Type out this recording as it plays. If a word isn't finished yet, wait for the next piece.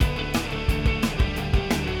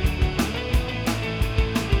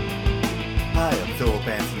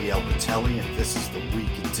Batelli, and this is The Week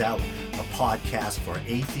in Doubt, a podcast for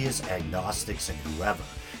atheists, agnostics, and whoever.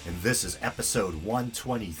 And this is episode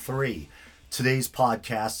 123. Today's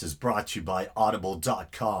podcast is brought to you by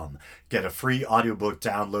Audible.com. Get a free audiobook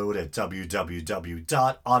download at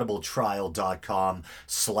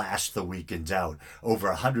www.audibletrial.com/The Week in Doubt. Over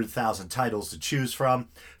 100,000 titles to choose from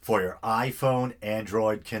for your iPhone,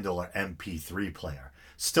 Android, Kindle, or MP3 player.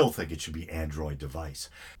 Still think it should be Android device.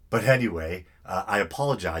 But anyway, I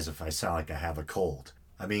apologize if I sound like I have a cold.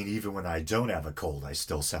 I mean, even when I don't have a cold, I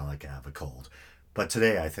still sound like I have a cold. But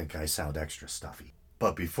today I think I sound extra stuffy.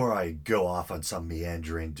 But before I go off on some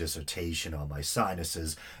meandering dissertation on my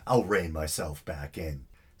sinuses, I'll rein myself back in.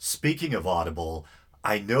 Speaking of Audible,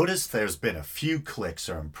 I noticed there's been a few clicks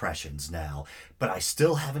or impressions now, but I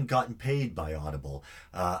still haven't gotten paid by Audible.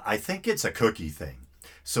 I think it's a cookie thing.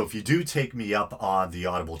 So if you do take me up on the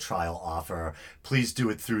Audible trial offer, please do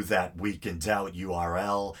it through that Week in Doubt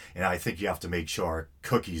URL, and I think you have to make sure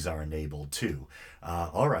cookies are enabled too.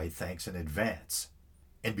 All right, thanks in advance.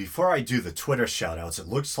 And before I do the Twitter shoutouts, it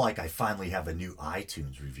looks like I finally have a new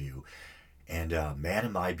iTunes review. And man,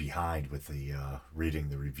 am I behind with the reading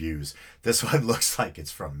the reviews. This one looks like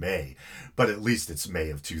it's from May, but at least it's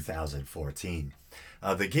May of 2014.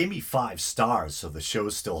 They gave me 5 stars, so the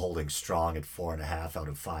show's still holding strong at 4.5 out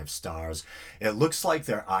of 5 stars. It looks like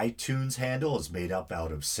their iTunes handle is made up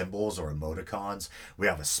out of symbols or emoticons. We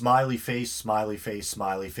have a smiley face, smiley face,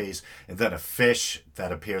 smiley face, and then a fish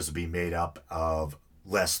that appears to be made up of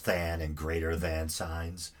less than and greater than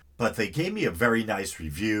signs. But they gave me a very nice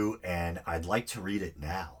review, and I'd like to read it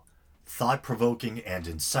now. Thought-provoking and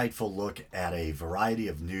insightful look at a variety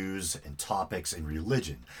of news and topics in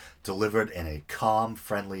religion, delivered in a calm,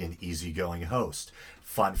 friendly, and easygoing host.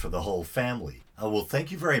 Fun for the whole family. Well,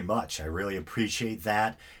 thank you very much. I really appreciate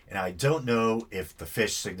that. And I don't know if the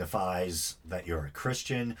fish signifies that you're a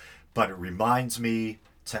Christian, but it reminds me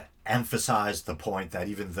to emphasize the point that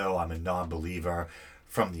even though I'm a non-believer,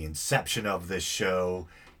 from the inception of this show,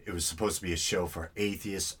 it was supposed to be a show for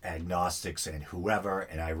atheists, agnostics, and whoever,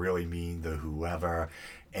 and I really mean the whoever.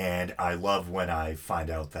 And I love when I find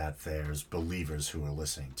out that there's believers who are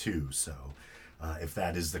listening too. So if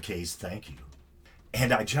that is the case, thank you.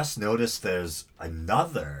 And I just noticed there's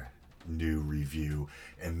another new review,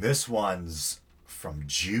 and this one's from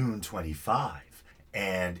June 25,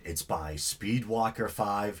 and it's by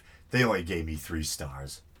Speedwalker5. They only gave me 3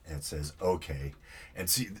 stars, and it says, okay. And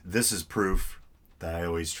see, this is proof that I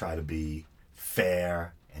always try to be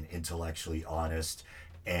fair and intellectually honest,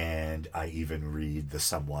 and I even read the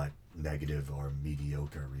somewhat negative or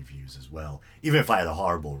mediocre reviews as well. Even if I had a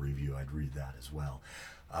horrible review, I'd read that as well,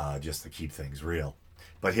 just to keep things real.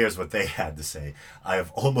 But here's what they had to say. I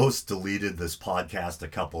have almost deleted this podcast a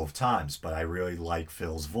couple of times, but I really like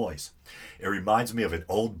Phil's voice. It reminds me of an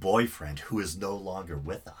old boyfriend who is no longer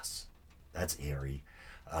with us. That's eerie.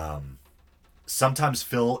 Sometimes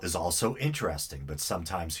Phil is also interesting, but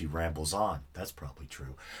sometimes he rambles on. That's probably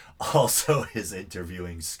true. Also, his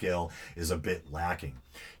interviewing skill is a bit lacking.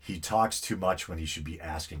 He talks too much when he should be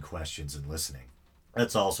asking questions and listening.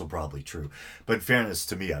 That's also probably true. But in fairness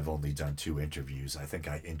to me, I've only done 2 interviews. I think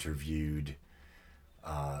I interviewed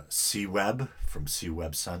C-Web from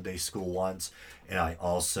C-Web Sunday School once, and I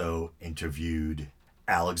also interviewed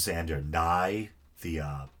Alexander Nye,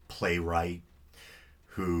 the playwright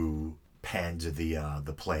who penned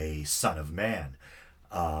the play Son of Man.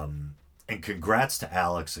 And congrats to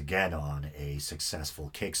Alex again on a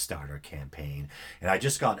successful Kickstarter campaign. And I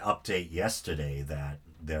just got an update yesterday that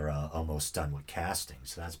they're almost done with casting,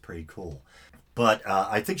 so that's pretty cool. But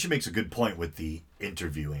I think she makes a good point with the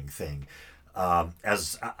interviewing thing.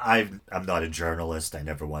 As I'm not a journalist, I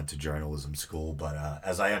never went to journalism school, but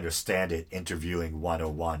as I understand it, interviewing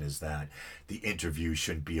 101 is that the interview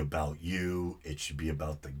shouldn't be about you, it should be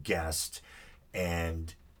about the guest,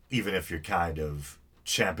 and even if you're kind of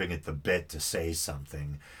champing at the bit to say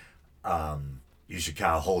something, you should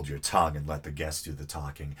kind of hold your tongue and let the guest do the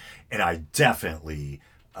talking. And I definitely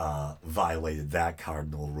violated that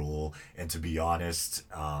cardinal rule, and to be honest,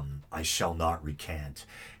 I shall not recant,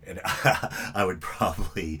 and I would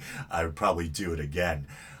probably do it again,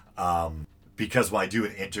 because when I do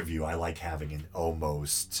an interview, I like having an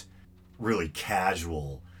almost really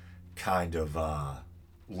casual kind of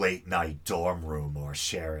late night dorm room or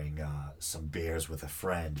sharing some beers with a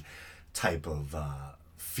friend type of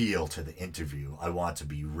feel to the interview. I want to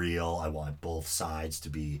be real. I want both sides to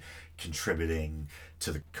be contributing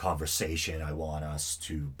to the conversation. I want us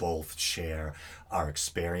to both share our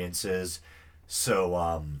experiences.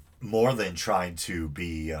 So more than trying to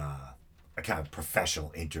be a kind of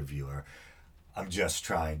professional interviewer, I'm just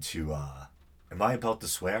trying to Am I about to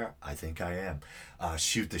swear? I think I am.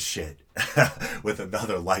 Shoot the shit with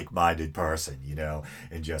another like-minded person,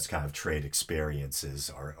 and just kind of trade experiences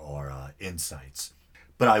or insights.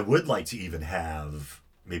 But I would like to even have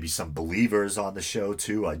maybe some believers on the show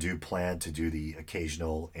too. I do plan to do the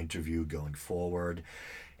occasional interview going forward.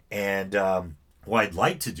 And what I'd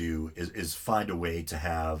like to do is find a way to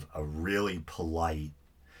have a really polite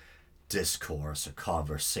discourse or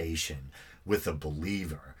conversation with a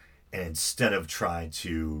believer. And instead of trying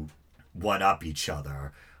to one up each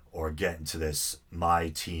other or get into this my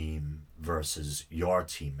team versus your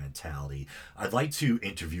team mentality, I'd like to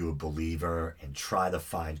interview a believer and try to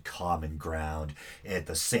find common ground and at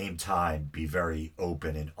the same time be very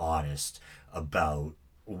open and honest about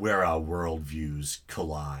where our worldviews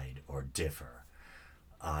collide or differ.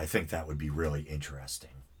 I think that would be really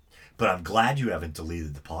interesting. But I'm glad you haven't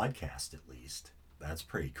deleted the podcast, at least. That's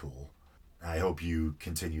pretty cool. I hope you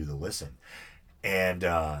continue to listen. And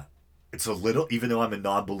it's a little, even though I'm a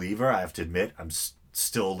non believer, I have to admit, I'm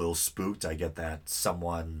still a little spooked. I get that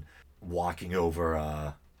someone walking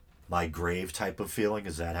over my grave type of feeling.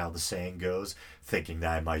 Is that how the saying goes? Thinking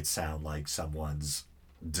that I might sound like someone's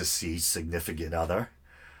deceased significant other.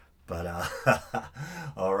 But,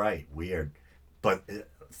 all right, weird. But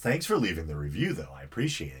thanks for leaving the review, though. I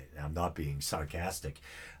appreciate it. I'm not being sarcastic.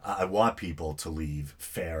 I want people to leave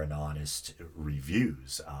fair and honest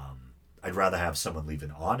reviews. I'd rather have someone leave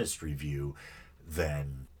an honest review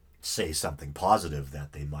than say something positive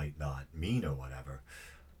that they might not mean or whatever.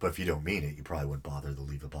 But if you don't mean it, you probably wouldn't bother to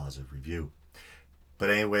leave a positive review. But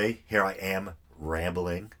anyway, here I am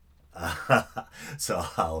rambling. So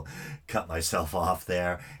I'll cut myself off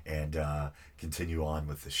there and continue on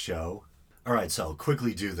with the show. All right, so I'll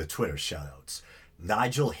quickly do the Twitter shoutouts.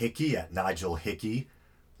 Nigel Hickey at Nigel Hickey.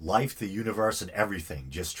 Life, the universe, and everything.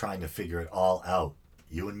 Just trying to figure it all out.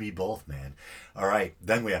 You and me both, man. All right,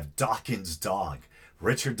 then we have Dawkins Dog.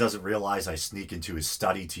 Richard doesn't realize I sneak into his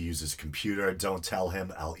study to use his computer. Don't tell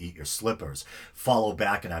him, I'll eat your slippers. Follow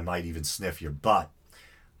back and I might even sniff your butt.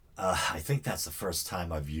 I think that's the first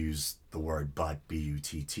time I've used the word butt,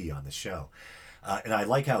 B-U-T-T, on the show. And I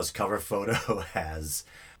like how his cover photo has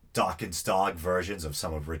Dawkins Dog versions of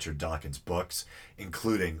some of Richard Dawkins' books,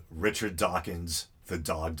 including Richard Dawkins, The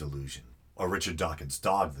Dog Delusion, or Richard Dawkins'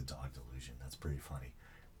 Dog, The Dog Delusion. That's pretty funny.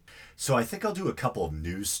 So I think I'll do a couple of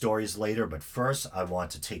news stories later, but first I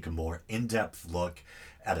want to take a more in-depth look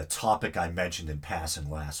at a topic I mentioned in passing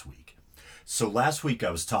last week. So last week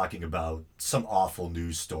I was talking about some awful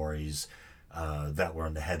news stories that were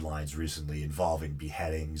in the headlines recently involving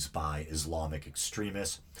beheadings by Islamic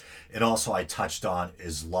extremists. And also I touched on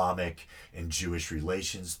Islamic and Jewish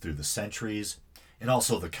relations through the centuries, and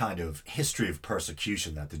also the kind of history of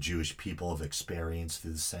persecution that the Jewish people have experienced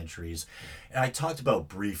through the centuries. And I talked about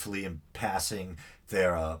briefly in passing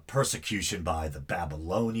their persecution by the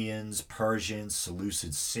Babylonians, Persians,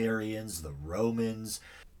 Seleucid Syrians, the Romans.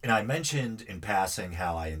 And I mentioned in passing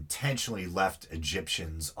how I intentionally left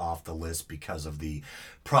Egyptians off the list because of the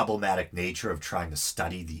problematic nature of trying to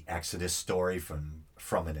study the Exodus story from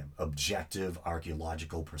an objective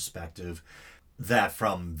archaeological perspective. That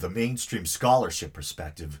from the mainstream scholarship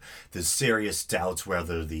perspective, there's serious doubts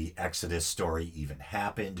whether the Exodus story even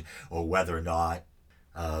happened or whether or not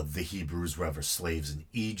the Hebrews were ever slaves in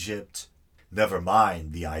Egypt. Never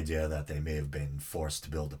mind the idea that they may have been forced to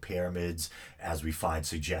build the pyramids, as we find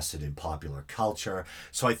suggested in popular culture.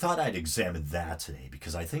 So I thought I'd examine that today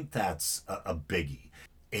because I think that's a biggie.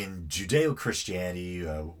 In Judeo Christianity,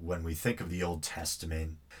 when we think of the Old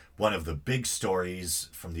Testament, one of the big stories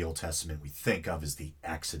from the Old Testament we think of is the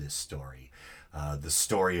Exodus story, the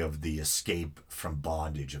story of the escape from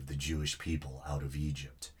bondage of the Jewish people out of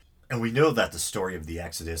Egypt. And we know that the story of the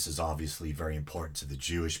Exodus is obviously very important to the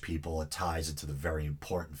Jewish people. It ties into the very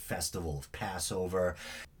important festival of Passover.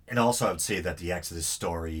 And also, I would say that the Exodus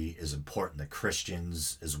story is important to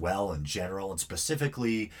Christians as well in general, and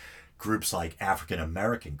specifically groups like African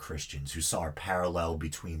American Christians who saw a parallel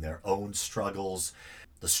between their own struggles,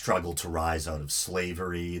 the struggle to rise out of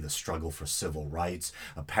slavery, the struggle for civil rights,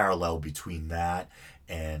 a parallel between that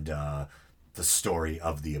and the story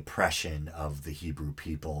of the oppression of the Hebrew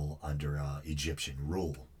people under Egyptian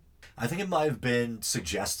rule. I think it might have been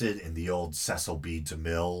suggested in the old Cecil B.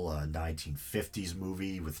 DeMille 1950s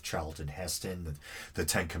movie with Charlton Heston, the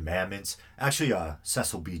Ten Commandments. Actually,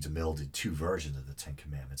 Cecil B. DeMille did two versions of the Ten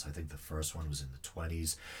Commandments. I think the first one was in the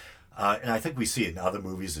 20s. And I think we see it in other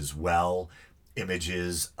movies as well,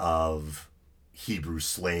 images of Hebrew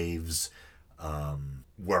slaves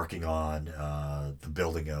working on the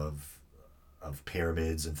building of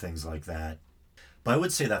pyramids and things like that. But I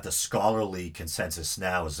would say that the scholarly consensus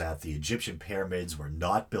now is that the Egyptian pyramids were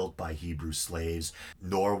not built by Hebrew slaves,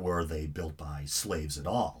 nor were they built by slaves at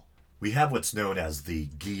all. We have what's known as the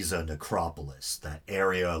Giza necropolis, that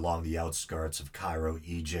area along the outskirts of Cairo,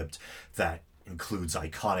 Egypt, that includes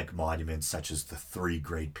iconic monuments such as the three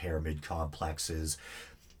Great Pyramid complexes,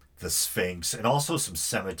 the Sphinx, and also some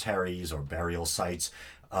cemeteries or burial sites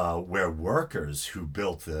where workers who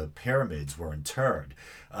built the pyramids were interred.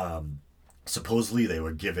 Supposedly, they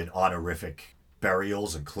were given honorific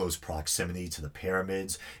burials in close proximity to the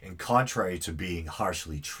pyramids, and contrary to being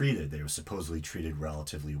harshly treated, they were supposedly treated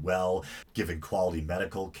relatively well, given quality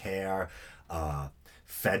medical care,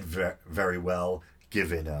 fed very well,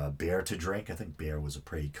 given beer to drink. I think beer was a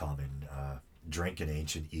pretty common drink in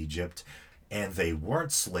ancient Egypt. And they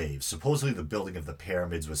weren't slaves. Supposedly, the building of the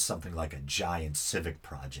pyramids was something like a giant civic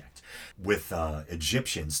project, with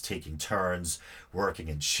Egyptians taking turns working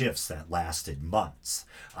in shifts that lasted months.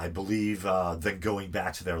 I believe then going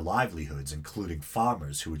back to their livelihoods, including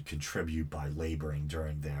farmers who would contribute by laboring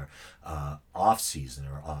during their off season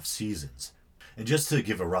or off seasons. And just to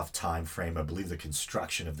give a rough time frame, I believe the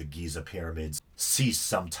construction of the Giza pyramids ceased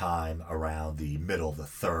sometime around the middle of the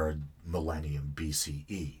third millennium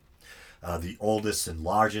BCE. The oldest and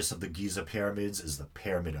largest of the Giza pyramids is the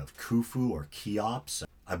Pyramid of Khufu or Cheops.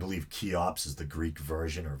 I believe Cheops is the Greek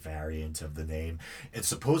version or variant of the name. And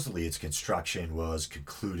supposedly its construction was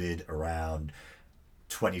concluded around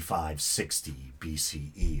 2560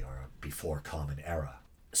 BCE or before Common Era.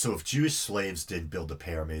 So if Jewish slaves didn't build the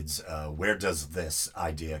pyramids, where does this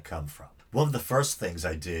idea come from? One of the first things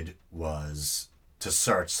I did was to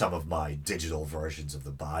search some of my digital versions of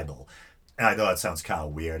the Bible. And I know that sounds kind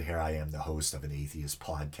of weird. Here I am, the host of an atheist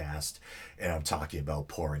podcast, and I'm talking about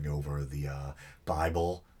poring over the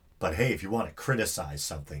Bible. But hey, if you want to criticize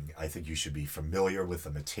something, I think you should be familiar with the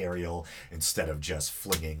material instead of just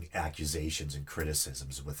flinging accusations and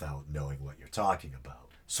criticisms without knowing what you're talking about.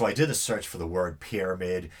 So I did a search for the word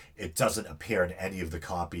pyramid. It doesn't appear in any of the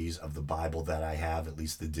copies of the Bible that I have, at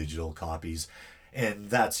least the digital copies. And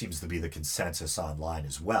that seems to be the consensus online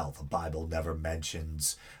as well. The Bible never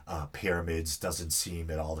mentions pyramids, doesn't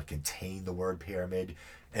seem at all to contain the word pyramid.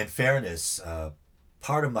 In fairness,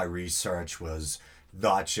 part of my research was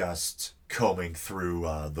not just combing through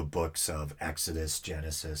the books of Exodus,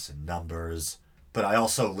 Genesis, and Numbers, but I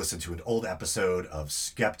also listened to an old episode of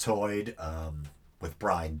Skeptoid with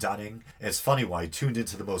Brian Dunning. And it's funny, when I tuned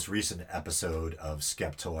into the most recent episode of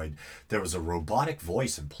Skeptoid, there was a robotic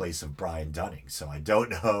voice in place of Brian Dunning. So I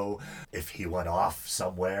don't know if he went off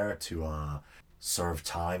somewhere to serve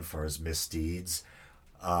time for his misdeeds.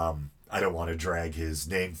 I don't want to drag his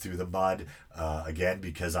name through the mud, again,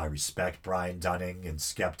 because I respect Brian Dunning and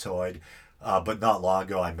Skeptoid. But not long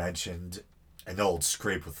ago, I mentioned an old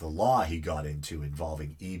scrape with the law he got into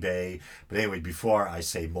involving eBay. But anyway, before I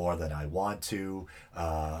say more than I want to,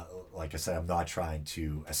 like I said, I'm not trying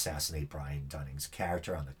to assassinate Brian Dunning's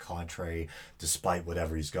character. On the contrary, despite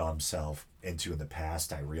whatever he's got himself into in the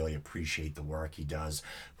past, I really appreciate the work he does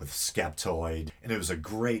with Skeptoid. And it was a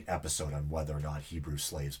great episode on whether or not Hebrew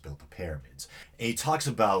slaves built the pyramids. And he talks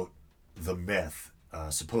about the myth,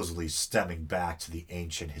 supposedly stemming back to the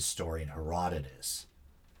ancient historian Herodotus.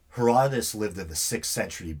 Herodotus lived in the 6th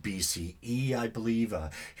century BCE, I believe.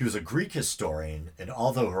 He was a Greek historian, and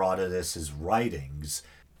although Herodotus' writings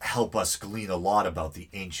help us glean a lot about the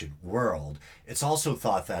ancient world, it's also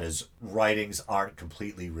thought that his writings aren't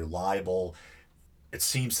completely reliable. It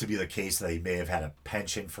seems to be the case that he may have had a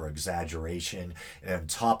penchant for exaggeration, and on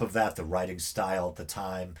top of that, the writing style at the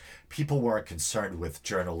time, people weren't concerned with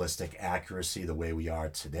journalistic accuracy the way we are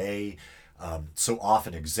today. So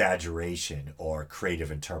often exaggeration or creative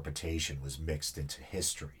interpretation was mixed into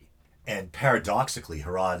history. And paradoxically,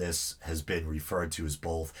 Herodotus has been referred to as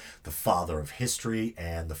both the father of history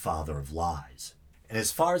and the father of lies. And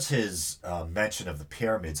as far as his mention of the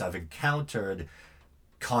pyramids, I've encountered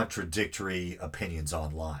contradictory opinions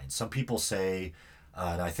online. Some people say,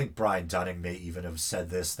 and I think Brian Dunning may even have said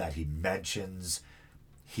this, that he mentions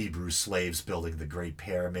Hebrew slaves building the Great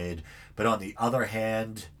Pyramid. But on the other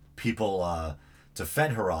hand, people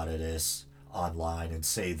defend Herodotus online and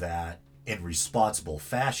say that in responsible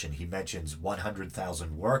fashion, he mentions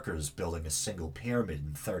 100,000 workers building a single pyramid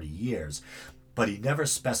in 30 years, but he never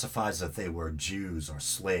specifies that they were Jews or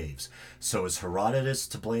slaves. So is Herodotus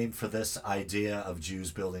to blame for this idea of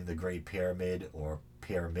Jews building the Great Pyramid or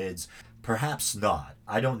pyramids? Perhaps not.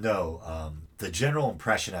 I don't know. The general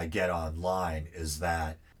impression I get online is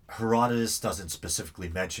that Herodotus doesn't specifically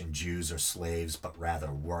mention Jews or slaves, but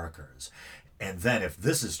rather workers. And then, if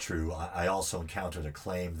this is true, I also encountered a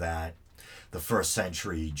claim that The first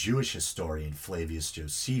century Jewish historian Flavius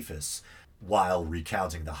Josephus, while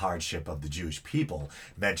recounting the hardship of the Jewish people,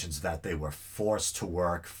 mentions that they were forced to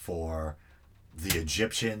work for the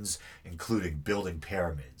Egyptians, including building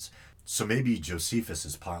pyramids. So maybe Josephus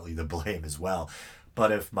is partly to blame as well.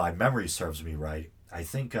 But if my memory serves me right, I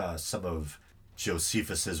think some of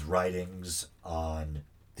Josephus's writings on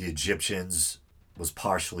the Egyptians was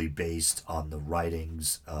partially based on the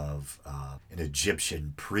writings of an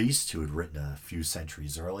Egyptian priest who had written a few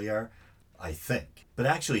centuries earlier, I think. But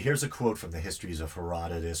actually, here's a quote from the Histories of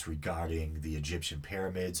Herodotus regarding the Egyptian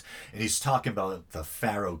pyramids, and he's talking about the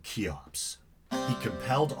pharaoh Cheops. He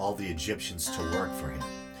compelled all the Egyptians to work for him.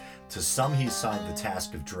 To some he assigned the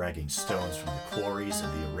task of dragging stones from the quarries in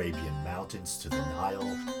the Arabian mountains to the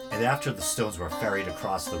Nile, and after the stones were ferried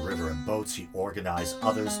across the river in boats, he organized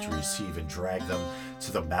others to receive and drag them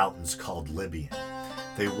to the mountains called Libyan.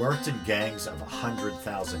 They worked in gangs of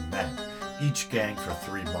 100,000 men, each gang for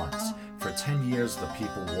 3 months. For 10 years the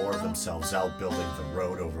people wore themselves out building the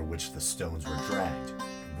road over which the stones were dragged.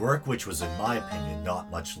 Work which was, in my opinion, not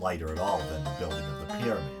much lighter at all than the building of the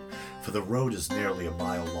pyramid, for the road is nearly a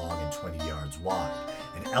mile long and 20 yards wide,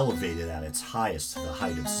 and elevated at its highest to the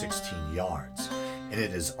height of 16 yards, and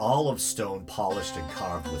it is all of stone polished and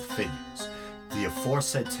carved with figures. The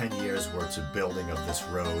aforesaid 10 years were to building of this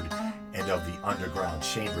road and of the underground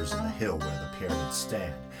chambers in the hill where the pyramids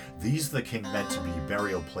stand. These the king meant to be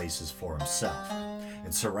burial places for himself,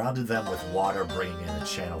 and surrounded them with water, bringing in a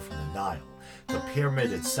channel from the Nile. The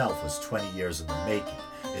pyramid itself was 20 years in the making.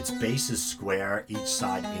 Its base is square, each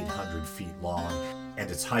side 800 feet long, and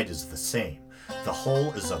its height is the same. The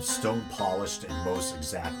whole is of stone polished and most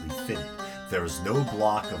exactly fitted. There is no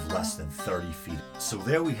block of less than 30 feet. So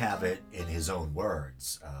there we have it in his own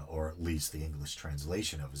words, or at least the English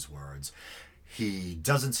translation of his words. He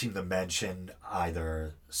doesn't seem to mention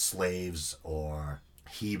either slaves or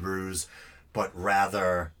Hebrews, but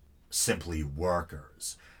rather simply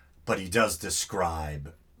workers. But he does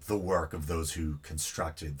describe the work of those who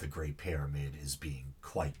constructed the Great Pyramid as being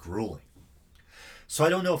quite grueling. So I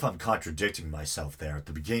don't know if I'm contradicting myself there. At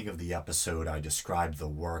the beginning of the episode, I described the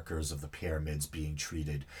workers of the pyramids being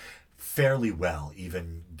treated fairly well,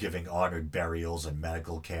 even giving honored burials and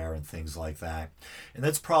medical care and things like that. And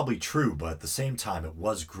that's probably true, but at the same time, it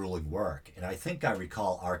was grueling work. And I think I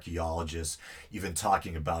recall archaeologists even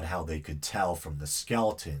talking about how they could tell from the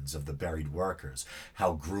skeletons of the buried workers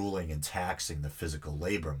how grueling and taxing the physical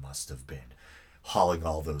labor must have been, hauling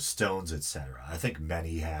all those stones, etc. I think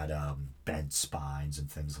many had bent spines and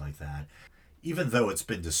things like that. Even though it's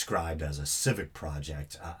been described as a civic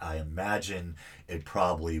project, I imagine it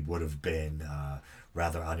probably would have been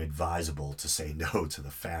rather unadvisable to say no to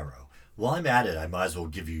the pharaoh. While I'm at it, I might as well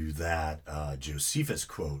give you that Josephus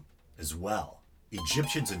quote as well.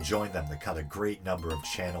 Egyptians enjoined them to cut a great number of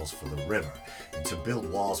channels for the river, and to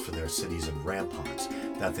build walls for their cities and ramparts,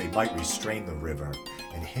 that they might restrain the river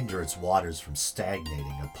and hinder its waters from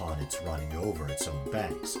stagnating upon its running over its own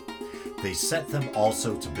banks. They set them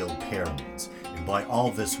also to build pyramids, and by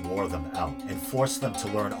all this wore them out, and forced them to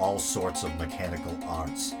learn all sorts of mechanical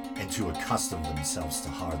arts, and to accustom themselves to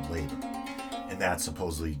hard labor. And that's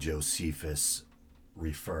supposedly Josephus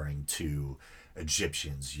referring to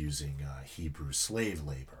Egyptians using Hebrew slave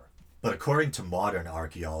labor. But according to modern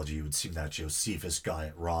archaeology, it would seem that Josephus got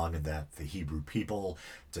it wrong and that the Hebrew people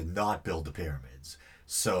did not build the pyramids.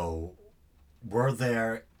 So were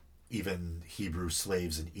there even Hebrew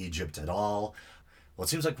slaves in Egypt at all? Well, it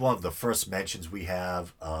seems like one of the first mentions we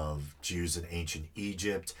have of Jews in ancient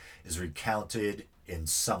Egypt is recounted in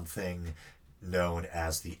something known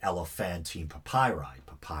as the Elephantine Papyri,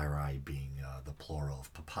 papyri being the plural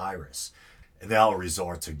of papyrus. And now I'll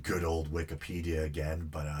resort to good old Wikipedia again,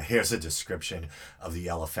 but here's a description of the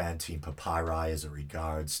Elephantine Papyri as it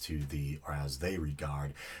regards to or as they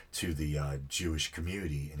regard to the Jewish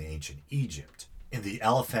community in ancient Egypt. In the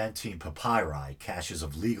Elephantine Papyri, caches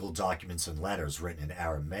of legal documents and letters written in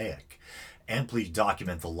Aramaic amply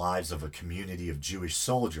document the lives of a community of Jewish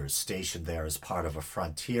soldiers stationed there as part of a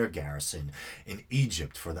frontier garrison in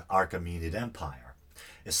Egypt for the Achaemenid Empire.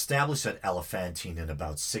 Established at Elephantine in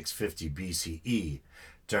about 650 BCE,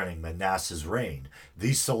 during Manasseh's reign,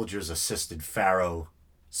 these soldiers assisted Pharaoh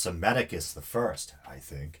Psammetichus I, I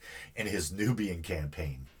think, in his Nubian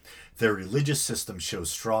campaign. Their religious system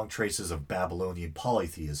shows strong traces of Babylonian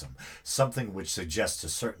polytheism, something which suggests to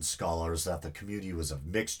certain scholars that the community was of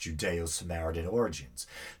mixed Judeo-Samaritan origins.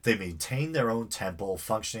 They maintained their own temple,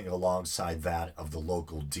 functioning alongside that of the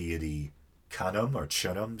local deity Chunum or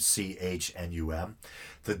Chunum, Chnum.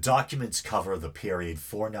 The documents cover the period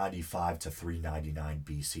 495 to 399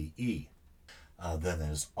 BCE. Then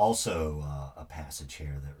there's also a passage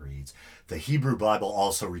here that reads, "The Hebrew Bible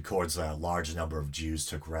also records that a large number of Jews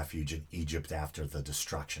took refuge in Egypt after the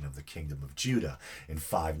destruction of the kingdom of Judah in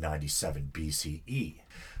 597 BCE."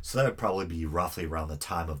 So that would probably be roughly around the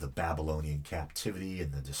time of the Babylonian captivity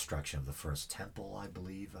and the destruction of the first temple, I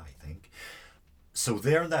think. So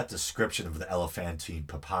there in that description of the Elephantine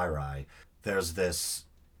papyri, there's this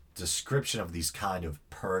description of these kind of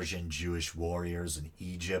Persian Jewish warriors in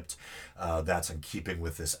Egypt. That's in keeping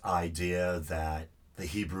with this idea that the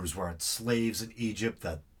Hebrews weren't slaves in Egypt,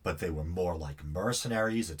 but they were more like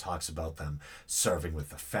mercenaries. It talks about them serving with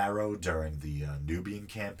the pharaoh during the Nubian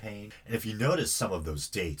campaign. And if you notice some of those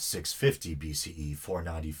dates, 650 BCE,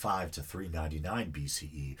 495 to 399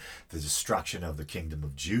 BCE, the destruction of the kingdom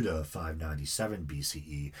of Judah, 597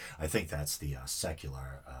 BCE, I think that's the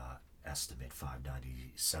secular estimate,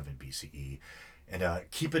 597 BCE. And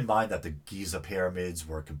keep in mind that the Giza pyramids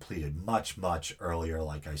were completed much, much earlier,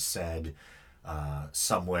 like I said,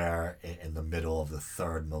 somewhere in the middle of the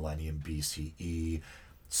third millennium BCE.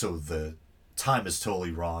 So the time is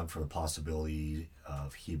totally wrong for the possibility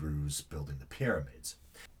of Hebrews building the pyramids.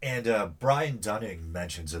 And Brian Dunning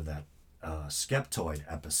mentions in that Skeptoid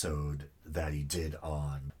episode that he did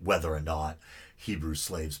on whether or not Hebrew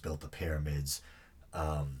slaves built the pyramids,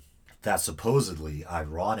 that supposedly,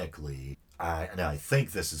 ironically, and I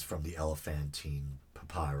think this is from the Elephantine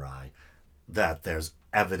papyri, that there's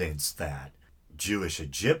evidence that Jewish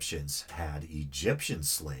Egyptians had Egyptian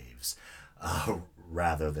slaves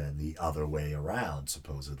rather than the other way around,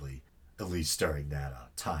 supposedly, at least during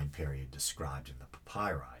that time period described in the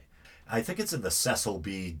papyri. I think it's in the Cecil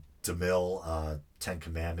B. DeMille Ten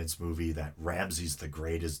Commandments movie that Ramses the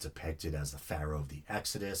Great is depicted as the Pharaoh of the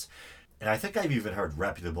Exodus. And I think I've even heard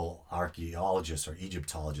reputable archaeologists or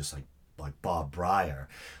Egyptologists like Bob Breyer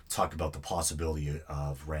talk about the possibility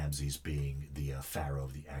of Ramses being the Pharaoh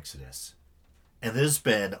of the Exodus. And there's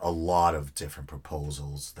been a lot of different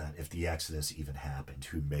proposals that if the Exodus even happened,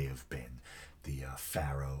 who may have been the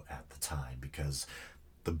Pharaoh at the time, because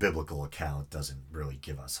the biblical account doesn't really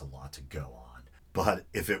give us a lot to go on. But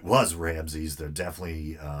if it was Ramses, there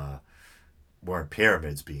definitely weren't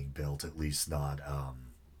pyramids being built, at least not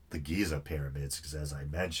the Giza pyramids, because as I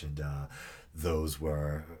mentioned, those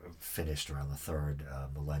were finished around the third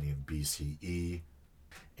millennium BCE.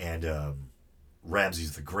 And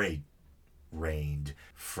Ramses the Great reigned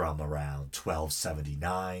from around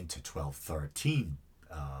 1279 to 1213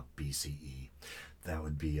 BCE. That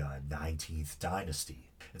would be 19th dynasty.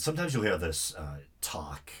 And sometimes you'll hear this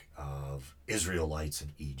talk of Israelites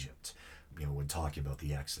in Egypt, when talking about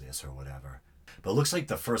the Exodus or whatever. But it looks like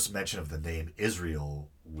the first mention of the name Israel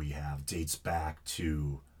we have dates back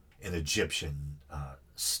to an Egyptian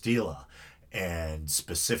stela, and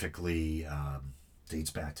specifically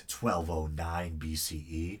dates back to 1209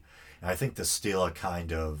 BCE. And I think the stela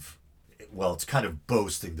it's kind of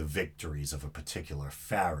boasting the victories of a particular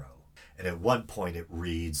pharaoh. And at one point it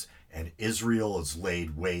reads, "And Israel is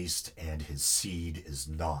laid waste, and his seed is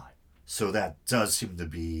not." So that does seem to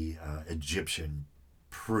be Egyptian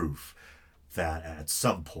proof that at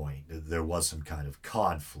some point there was some kind of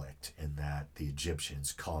conflict in that the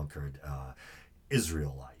Egyptians conquered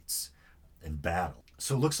Israelites in battle.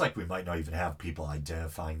 So it looks like we might not even have people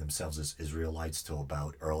identifying themselves as Israelites till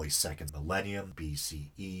about early second millennium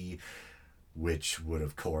BCE, which would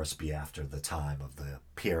of course be after the time of the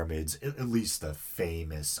pyramids, at least the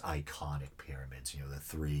famous iconic pyramids, the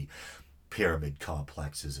three pyramid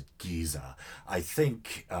complexes at Giza. I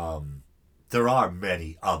think there are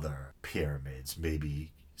many other pyramids,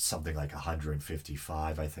 maybe something like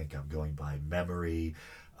 155, I think I'm going by memory.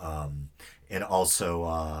 And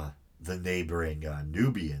also the neighboring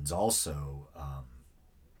Nubians also,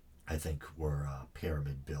 I think, were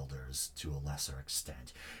pyramid builders to a lesser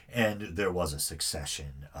extent. And there was a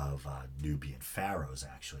succession of Nubian pharaohs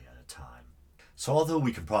actually at a time. So although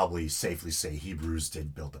we can probably safely say Hebrews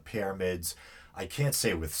didn't build the pyramids, I can't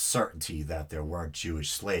say with certainty that there weren't Jewish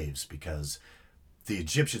slaves, because the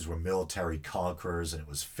Egyptians were military conquerors and it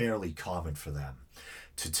was fairly common for them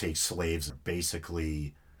to take slaves,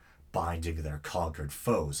 basically binding their conquered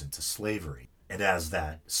foes into slavery. And as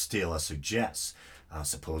that stela suggests,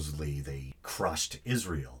 supposedly they crushed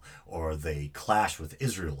Israel or they clashed with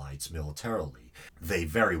Israelites militarily. They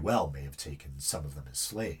very well may have taken some of them as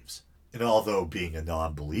slaves. And although being a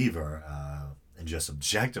non-believer, and just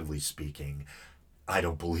objectively speaking, I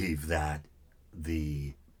don't believe that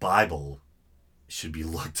the Bible should be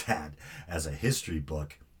looked at as a history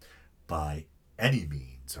book by any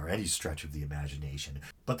means or any stretch of the imagination.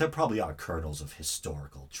 But there probably are kernels of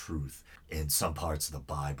historical truth in some parts of the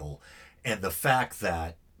Bible. And the fact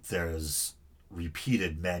that there's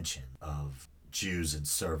repeated mention of Jews in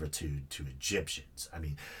servitude to Egyptians. I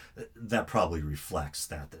mean, that probably reflects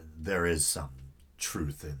that there is some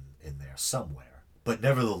truth in there somewhere. But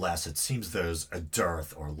nevertheless, it seems there's a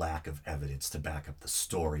dearth or lack of evidence to back up the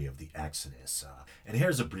story of the Exodus. And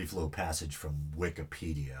here's a brief little passage from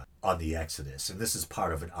Wikipedia on the Exodus, and this is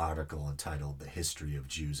part of an article entitled The History of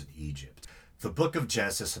Jews in Egypt. The book of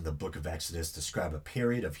Genesis and the book of Exodus describe a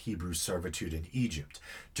period of Hebrew servitude in Egypt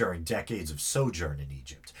during decades of sojourn in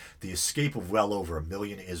Egypt, the escape of well over 1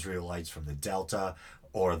 million Israelites from the Delta,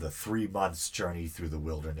 or the 3 months' journey through the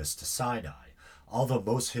wilderness to Sinai. Although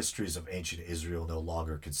most histories of ancient Israel no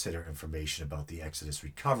longer consider information about the Exodus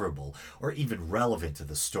recoverable or even relevant to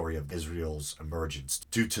the story of Israel's emergence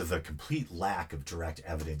due to the complete lack of direct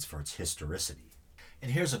evidence for its historicity.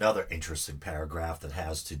 And here's another interesting paragraph that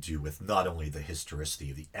has to do with not only the historicity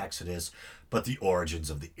of the Exodus, but the origins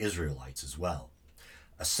of the Israelites as well.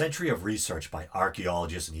 A century of research by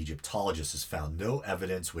archaeologists and Egyptologists has found no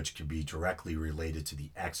evidence which can be directly related to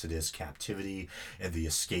the Exodus, captivity, and the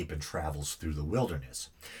escape and travels through the wilderness.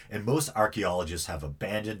 And most archaeologists have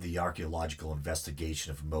abandoned the archaeological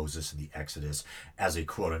investigation of Moses and the Exodus as a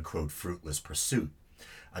quote-unquote fruitless pursuit.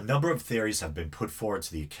 A number of theories have been put forward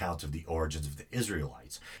to the account of the origins of the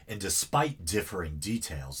Israelites, and despite differing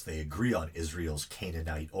details, they agree on Israel's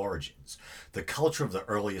Canaanite origins. The culture of the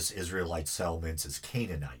earliest Israelite settlements is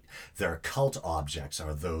Canaanite. Their cult objects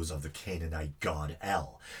are those of the Canaanite god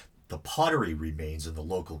El. The pottery remains in the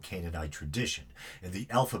local Canaanite tradition, and the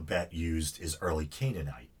alphabet used is early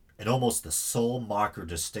Canaanite. And almost the sole marker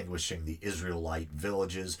distinguishing the Israelite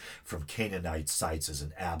villages from Canaanite sites is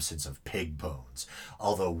an absence of pig bones,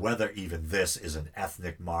 although whether even this is an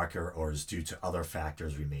ethnic marker or is due to other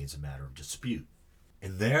factors remains a matter of dispute.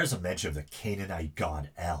 And there's a mention of the Canaanite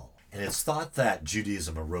god El, and it's thought that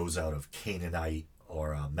Judaism arose out of Canaanite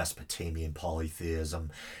or Mesopotamian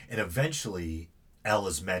polytheism, and eventually El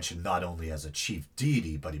is mentioned not only as a chief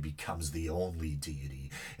deity, but he becomes the only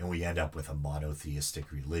deity, and we end up with a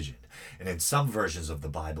monotheistic religion. And in some versions of the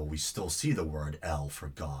Bible, we still see the word El for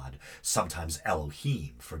God, sometimes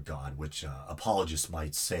Elohim for God, which apologists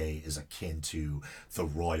might say is akin to the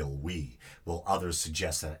royal we, while others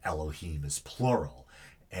suggest that Elohim is plural,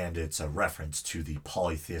 and it's a reference to the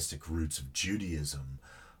polytheistic roots of Judaism,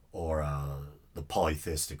 or the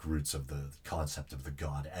polytheistic roots of the concept of the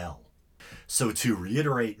god El. So to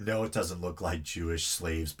reiterate, no, it doesn't look like Jewish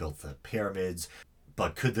slaves built the pyramids,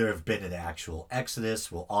 but could there have been an actual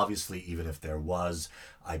exodus? Well, obviously, even if there was,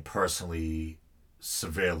 I personally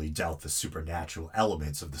severely doubt the supernatural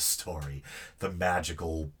elements of the story. The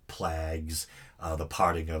magical plagues, the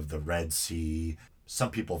parting of the Red Sea.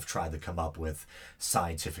 Some people have tried to come up with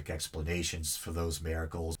scientific explanations for those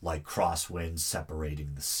miracles, like crosswinds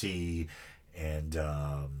separating the sea, and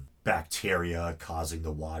bacteria causing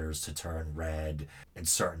the waters to turn red, and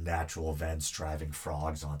certain natural events driving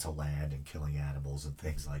frogs onto land and killing animals and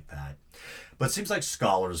things like that. But it seems like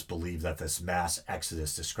scholars believe that this mass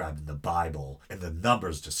exodus described in the Bible and the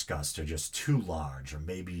numbers discussed are just too large, or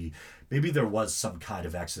maybe there was some kind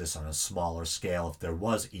of exodus on a smaller scale, if there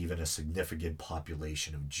was even a significant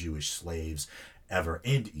population of Jewish slaves ever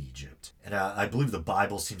in Egypt. And I believe the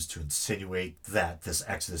Bible seems to insinuate that this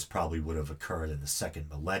exodus probably would have occurred in the second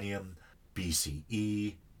millennium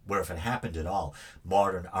BCE, where if it happened at all,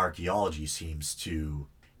 modern archaeology seems to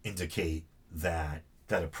indicate that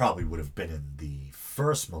it probably would have been in the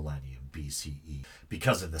first millennium BCE,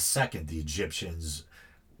 because in the second, the Egyptians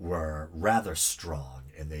were rather strong,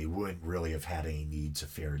 and they wouldn't really have had any need to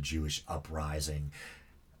fear a Jewish uprising.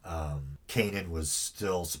 Canaan was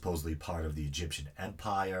still supposedly part of the Egyptian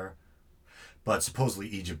Empire, but supposedly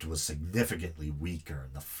Egypt was significantly weaker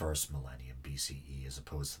in the first millennium BCE as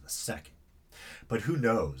opposed to the second. But who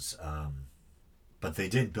knows? But they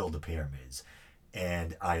didn't build the pyramids,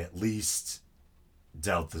 and I at least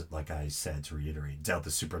doubt the, like I said, to reiterate, doubt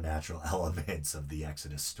the supernatural elements of the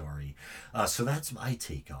Exodus story. So that's my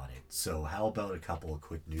take on it. So how about a couple of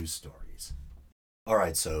quick news stories? All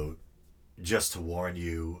right, so just to warn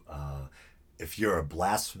you, if you're a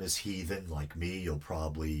blasphemous heathen like me, you'll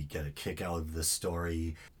probably get a kick out of this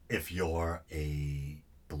story. If you're a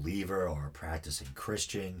believer or a practicing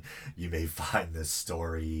Christian, you may find this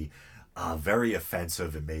story very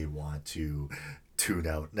offensive and may want to tune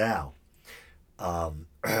out now.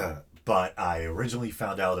 But I originally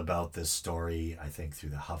found out about this story, I think, through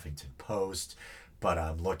the Huffington Post, but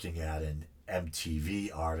I'm looking at an MTV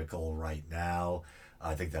article right now.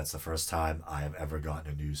 I think that's the first time I have ever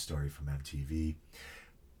gotten a news story from MTV.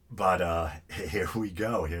 But here we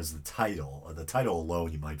go. Here's the title. The title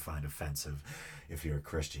alone you might find offensive if you're a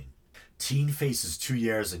Christian. Teen faces 2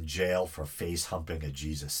 years in jail for face humping a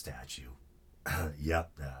Jesus statue.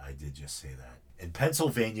 Yep, I did just say that. In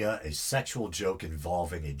Pennsylvania, a sexual joke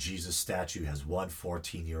involving a Jesus statue has one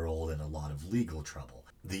 14-year-old in a lot of legal trouble.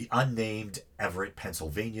 The unnamed Everett,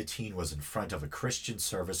 Pennsylvania teen was in front of a Christian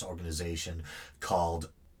service organization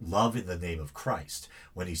called Love in the Name of Christ.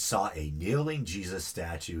 When he saw a kneeling Jesus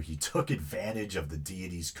statue, he took advantage of the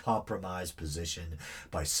deity's compromised position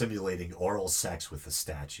by simulating oral sex with the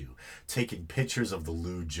statue, taking pictures of the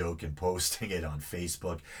lewd joke and posting it on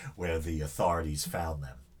Facebook, where the authorities found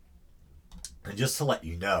them. And just to let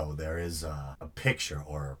you know, there is a picture,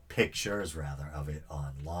 or pictures rather, of it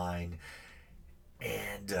online.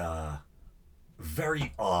 And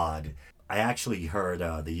very odd. I actually heard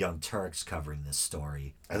the Young Turks covering this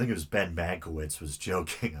story. I think it was Ben Mankiewicz was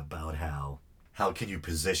joking about how can you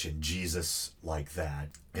position Jesus like that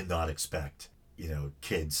and not expect,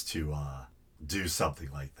 kids to do something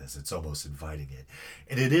like this. It's almost inviting it.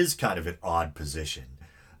 And it is kind of an odd position.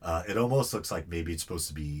 It almost looks like maybe it's supposed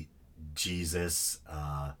to be Jesus.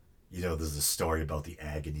 There's a story about the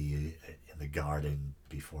agony in the garden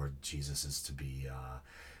before Jesus is to be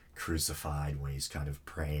crucified, when he's kind of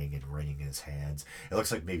praying and wringing his hands. It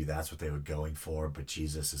looks like maybe that's what they were going for, but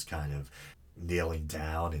Jesus is kind of kneeling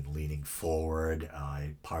down and leaning forward,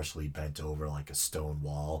 partially bent over like a stone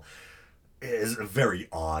wall. It is a very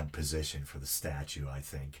odd position for the statue, I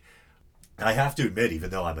think. I have to admit, even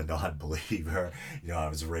though I'm a non-believer, I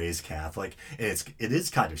was raised Catholic, and it is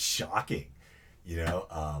kind of shocking,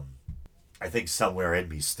 I think somewhere in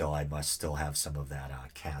me still, I must still have some of that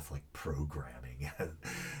Catholic programming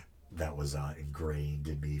that was ingrained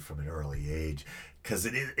in me from an early age. Because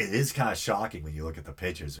it is kind of shocking when you look at the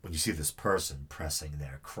pictures, when you see this person pressing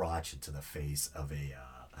their crotch into the face of a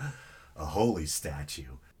holy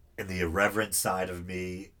statue. And the irreverent side of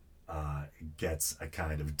me gets a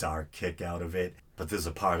kind of dark kick out of it. But there's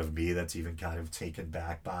a part of me that's even kind of taken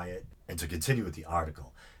back by it. And to continue with the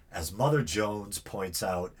article, as Mother Jones points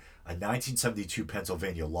out, a 1972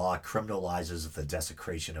 Pennsylvania law criminalizes the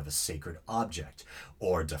desecration of a sacred object,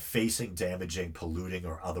 or defacing, damaging, polluting,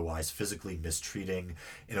 or otherwise physically mistreating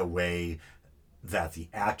in a way that the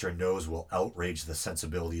actor knows will outrage the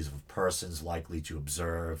sensibilities of persons likely to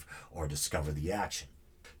observe or discover the action.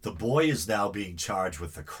 The boy is now being charged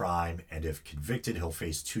with the crime, and if convicted, he'll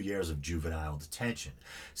face 2 years of juvenile detention.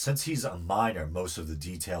 Since he's a minor, most of the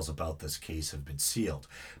details about this case have been sealed.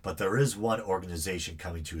 But there is one organization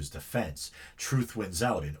coming to his defense. Truth Wins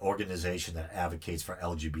Out, an organization that advocates for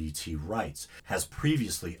LGBT rights, has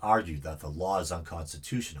previously argued that the law is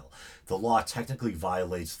unconstitutional. The law technically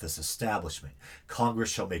violates this establishment. Congress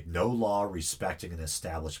shall make no law respecting an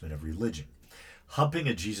establishment of religion. Humping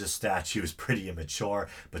a Jesus statue is pretty immature,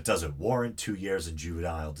 but doesn't warrant 2 years in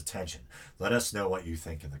juvenile detention. Let us know what you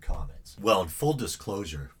think in the comments. Well, in full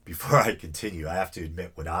disclosure, before I continue, I have to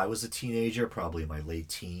admit, when I was a teenager, probably in my late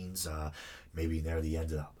teens, maybe near the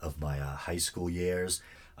end of my high school years,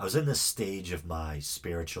 I was in this stage of my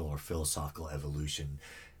spiritual or philosophical evolution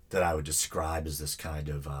that I would describe as this kind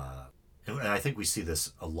of, and I think we see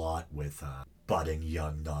this a lot with budding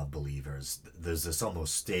young non-believers. There's this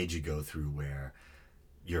almost stage you go through where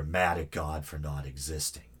you're mad at God for not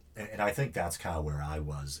existing. And I think that's kind of where I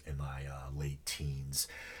was in my late teens.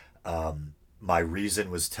 My reason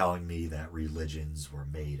was telling me that religions were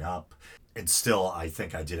made up. And still, I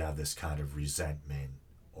think I did have this kind of resentment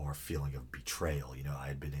or feeling of betrayal. I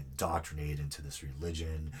had been indoctrinated into this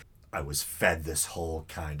religion. I was fed this whole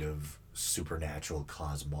kind of supernatural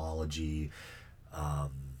cosmology,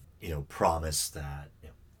 promised that,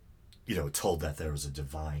 told that there was a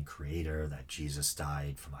divine creator, that Jesus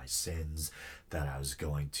died for my sins, that I was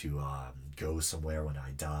going to go somewhere when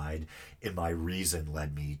I died. And my reason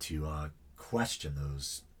led me to question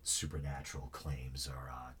those supernatural claims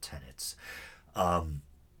or tenets. And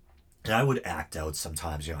I would act out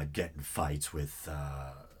sometimes, I'd get in fights with,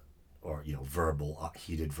 or,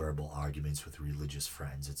 heated verbal arguments with religious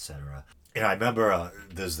friends, etc. And I remember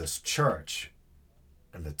there's this church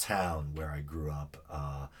in the town where I grew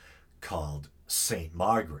up called St.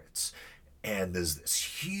 Margaret's. And there's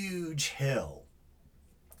this huge hill.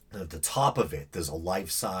 And at the top of it, there's a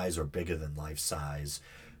life-size or bigger than life-size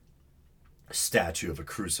statue of a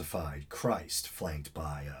crucified Christ, flanked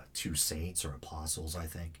by 2 saints or apostles, I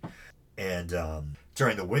think. And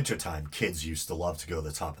during the wintertime, kids used to love to go to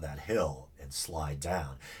the top of that hill and slide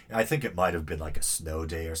down. And I think it might have been like a snow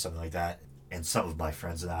day or something like that. And some of my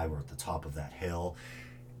friends and I were at the top of that hill.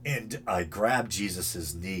 And I grabbed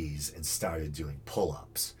Jesus's knees and started doing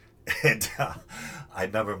pull-ups. And I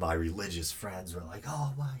remember my religious friends were like,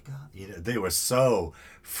 oh my God. They were so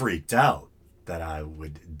freaked out that I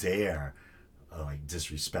would dare like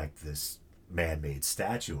disrespect this man-made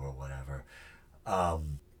statue or whatever.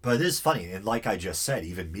 But it is funny, and like I just said,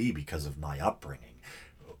 even me, because of my upbringing,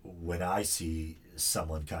 when I see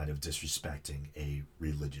someone kind of disrespecting a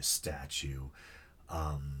religious statue,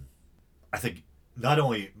 I think not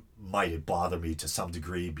only might it bother me to some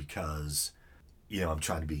degree because, I'm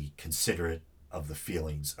trying to be considerate of the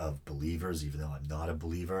feelings of believers, even though I'm not a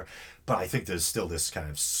believer, but I think there's still this kind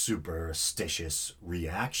of superstitious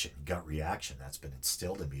reaction, gut reaction that's been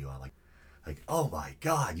instilled in me. I'm like, oh my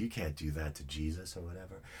God, you can't do that to Jesus or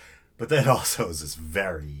whatever. But then also is this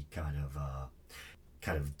very kind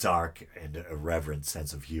of dark and irreverent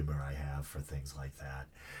sense of humor I have for things like that,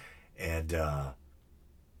 and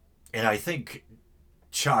I think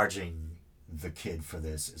charging the kid for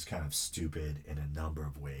this is kind of stupid in a number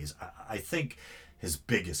of ways. I think his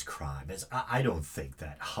biggest crime is I don't think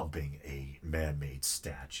that humping a man-made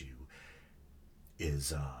statue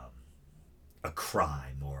is a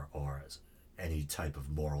crime or any type of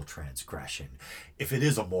moral transgression. If it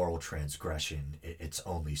is a moral transgression, it's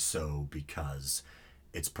only so because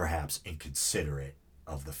it's perhaps inconsiderate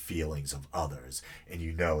of the feelings of others, and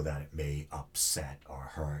you know that it may upset or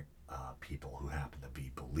hurt people who happen to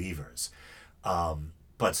be believers.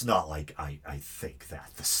 But it's not like I think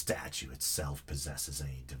that the statue itself possesses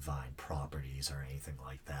any divine properties or anything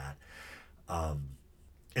like that.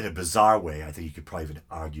 In a bizarre way, I think you could probably even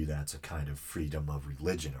argue that's a kind of freedom of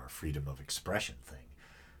religion or freedom of expression thing.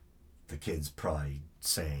 The kid's probably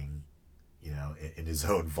saying, in his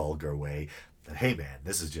own vulgar way, that, hey man,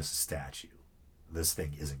 this is just a statue. This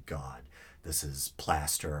thing isn't God. This is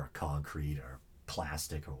plaster or concrete or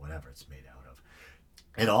plastic or whatever it's made out of.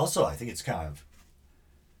 And also, I think it's kind of,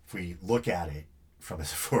 if we look at it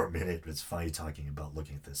for a minute, it's funny talking about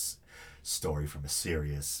looking at this story from a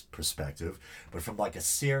serious perspective, but from like a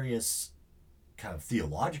serious kind of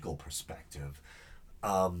theological perspective,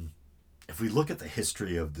 if we look at the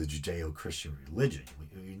history of the Judeo-Christian religion,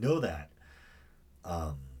 we know that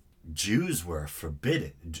Jews were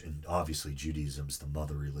forbidden, and obviously Judaism's the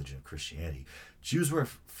mother religion of Christianity. Jews were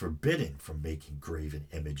forbidden from making graven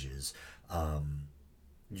images.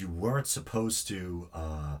 You weren't supposed to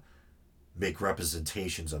make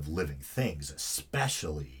representations of living things,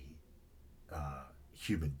 especially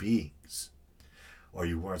human beings, or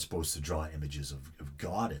you weren't supposed to draw images of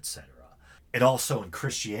God, etc. And also in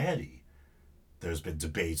Christianity, there's been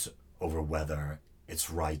debates over whether it's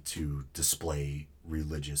right to display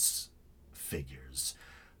religious figures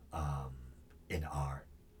in art.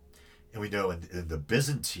 And we know in the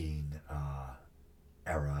Byzantine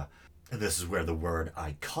era, and this is where the word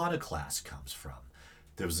iconoclast comes from,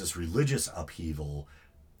 there was this religious upheaval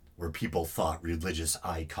where people thought religious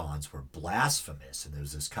icons were blasphemous, and there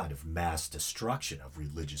was this kind of mass destruction of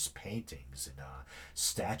religious paintings and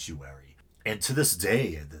statuary. And to this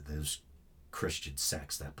day, there's Christian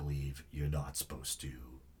sects that believe you're not supposed to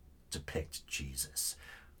depict Jesus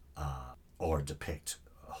or depict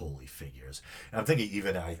holy figures. And I'm thinking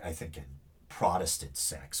even, I think in Protestant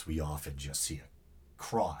sects, we often just see a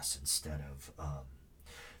cross instead of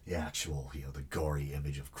the actual, the gory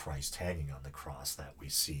image of Christ hanging on the cross that we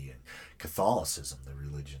see in Catholicism, the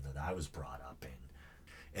religion that I was brought up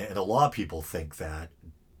in. And a lot of people think that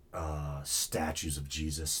statues of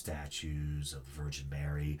Jesus, statues of the Virgin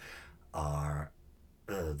Mary are,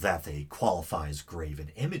 that they qualify as graven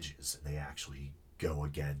images, and they actually go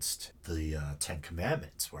against the Ten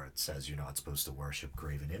Commandments, where it says you're not supposed to worship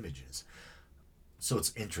graven images. So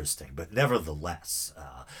it's interesting, but nevertheless,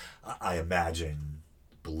 I imagine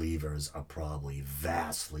believers are probably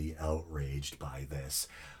vastly outraged by this.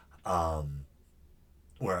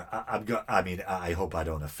 Where I hope I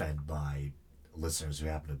don't offend my listeners who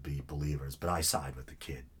happen to be believers, but I side with the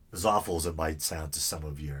kid. As awful as it might sound to some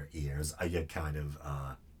of your ears, I get kind of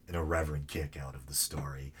an irreverent kick out of the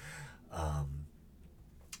story. And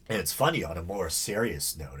it's funny, on a more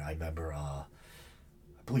serious note, I remember, I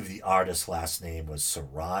believe the artist's last name was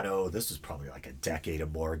Serrano. This was probably like a decade or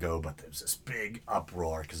more ago, but there was this big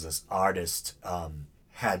uproar because this artist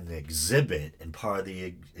had an exhibit, and part of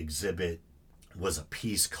the exhibit was a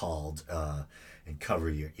piece called, and cover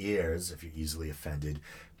your ears if you're easily offended,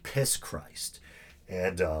 Piss Christ.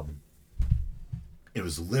 And it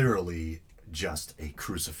was literally just a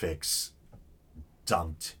crucifix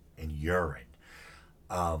dunked in urine.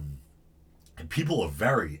 And people are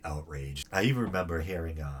very outraged. I even remember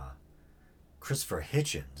hearing Christopher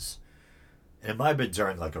Hitchens, and it might have been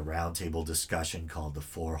during like a roundtable discussion called The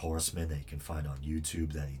Four Horsemen that you can find on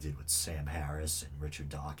YouTube that he did with Sam Harris and Richard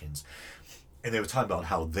Dawkins. And they were talking about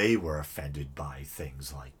how they were offended by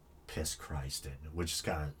things like Piss Christ, and which is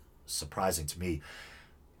kind of surprising to me.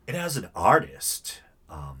 And as an artist,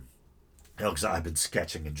 because I've been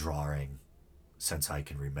sketching and drawing since I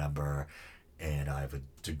can remember, and I have a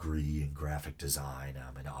degree in graphic design.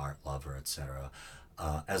 I'm an art lover, etc.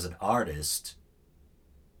 As an artist,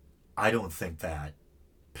 I don't think that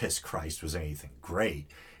Piss Christ was anything great.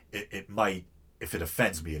 It might, if it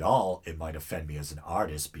offends me at all, it might offend me as an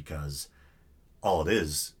artist because all it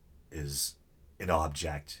is an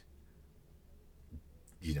object,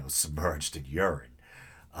 submerged in urine.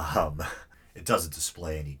 Um, it doesn't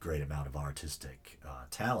display any great amount of artistic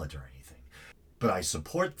talent or anything. But I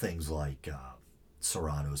support things like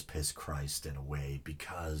Serrano's Piss Christ in a way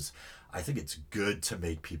because I think it's good to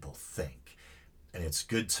make people think. And it's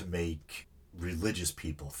good to make religious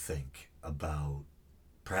people think about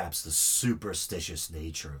perhaps the superstitious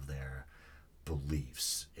nature of their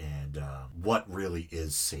beliefs and what really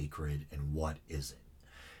is sacred and what isn't.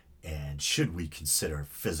 And should we consider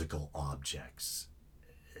physical objects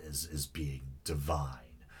as being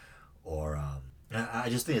divine? Or I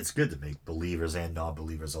just think it's good to make believers and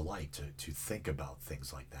non-believers alike to think about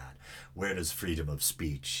things like that. Where does freedom of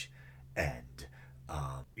speech end?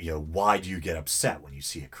 Why do you get upset when you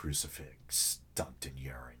see a crucifix dunked in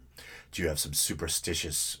urine? Do you have some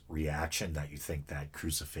superstitious reaction that you think that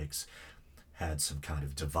crucifix had some kind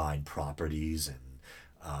of divine properties and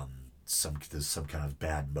there's some kind of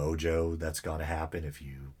bad mojo that's going to happen if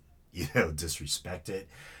you disrespect it?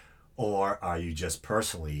 Or are you just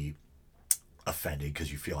personally offended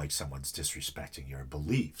because you feel like someone's disrespecting your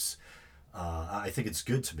beliefs? I think it's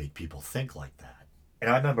good to make people think like that. And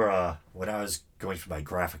I remember when I was going for my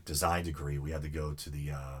graphic design degree, we had to go to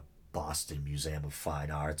the Boston Museum of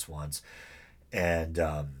Fine Arts once, and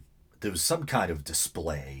there was some kind of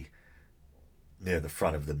display near the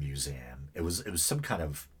front of the museum. It was some kind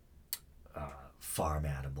of farm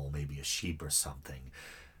animal, maybe a sheep or something,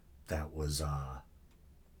 that was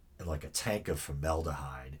in like a tank of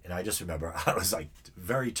formaldehyde. And I just remember I was like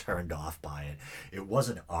very turned off by it. It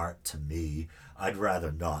wasn't art to me. I'd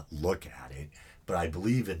rather not look at it, but I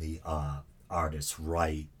believe in the artist's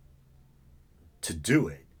right to do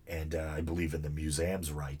it. And I believe in the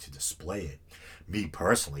museum's right to display it. Me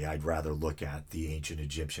personally, I'd rather look at the ancient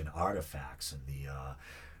Egyptian artifacts and the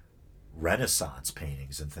Renaissance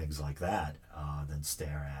paintings and things like that than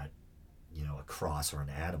stare at, a cross or an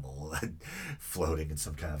animal floating in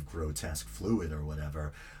some kind of grotesque fluid or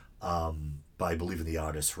whatever. But I believe in the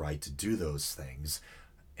artist's right to do those things.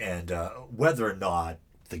 And whether or not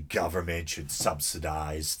the government should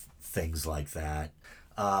subsidize things like that,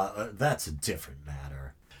 that's a different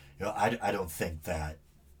matter. I don't think that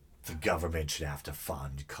the government should have to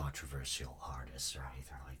fund controversial artists or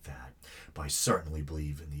anything like that. But I certainly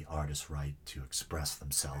believe in the artist's right to express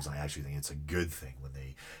themselves. I actually think it's a good thing when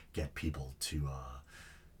they get people to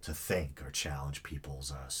think or challenge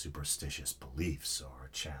people's superstitious beliefs or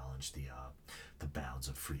challenge the bounds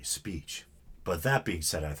of free speech. But that being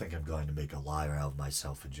said, I think I'm going to make a liar out of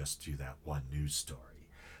myself and just do that one news story.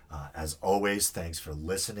 As always, thanks for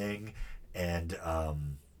listening, and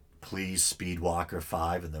please, Speedwalker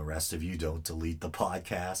 5 and the rest of you, don't delete the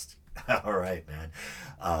podcast. All right, man.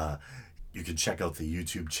 You can check out the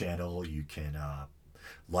YouTube channel. You can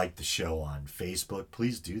like the show on Facebook.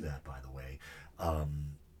 Please do that, by the way.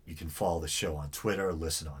 You can follow the show on Twitter,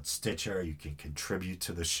 listen on Stitcher. You can contribute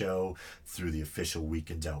to the show through the official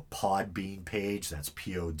Weekend Out Podbean page. That's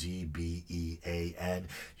PODBEAN.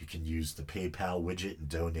 You can use the PayPal widget and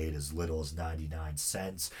donate as little as 99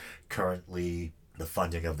 cents. Currently, the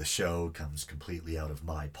funding of the show comes completely out of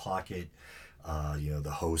my pocket.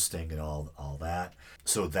 The hosting and all that.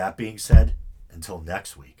 So that being said, until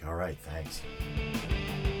next week. All right, thanks.